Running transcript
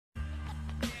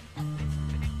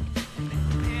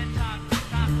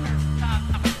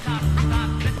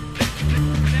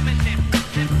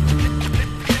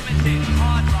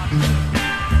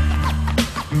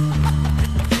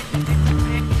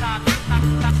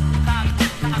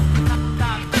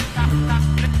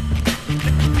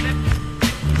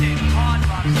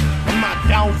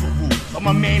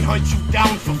hunt you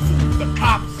down for food. The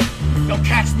cops, they'll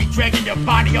catch me dragging your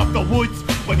body up the woods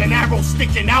with an arrow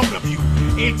sticking out of you.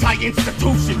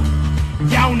 Anti-institutional,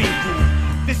 downing rule.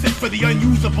 This is for the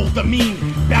unusable, the mean,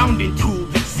 bounding tool,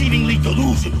 exceedingly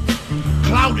delusional.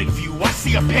 Clouded view, I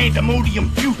see a pandemonium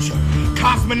future.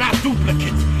 Cosmonaut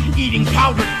duplicates, eating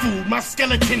powdered food. My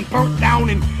skeleton burnt down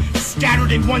and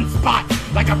scattered in one spot,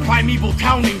 like a primeval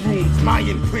counting rooms,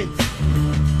 Mayan prints.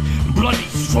 Bloody,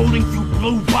 strolling through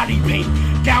blue body paint,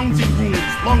 gowns and rooms,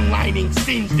 lung lining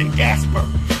singed and gasper.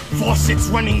 Faucets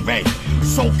running red,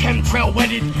 so chemtrail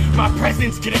wetted, my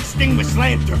presence can extinguish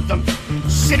lanterns.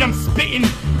 I'm spitting,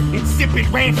 insipid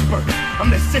ransper. I'm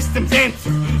the system's answer.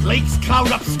 Lakes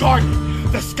cloud up scarred,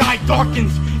 the sky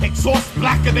darkens, exhaust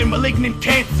blacker than malignant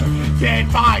cancer. Bad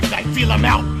vibes, I feel them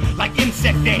out like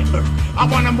insect antler. I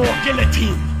want them all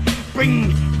guillotine.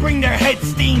 Bring their heads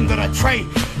steamed on a tray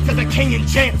to the king and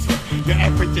chancellor. Your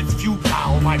efforts is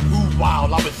futile, my brood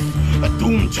wild. I was a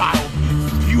doomed child,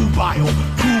 spew vile,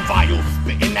 too vile,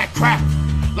 spitting that crap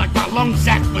like my lung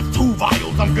sac was 2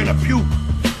 vials. I'm gonna puke.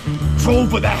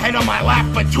 Drove with a head on my lap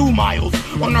for 2 miles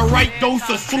on the right dose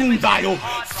of Zoom dial.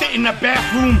 Sit in the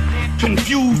bathroom,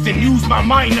 confused, and use my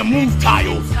mind to move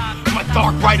tiles. I'm a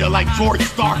dark writer like George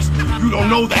Starks. You don't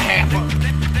know the half.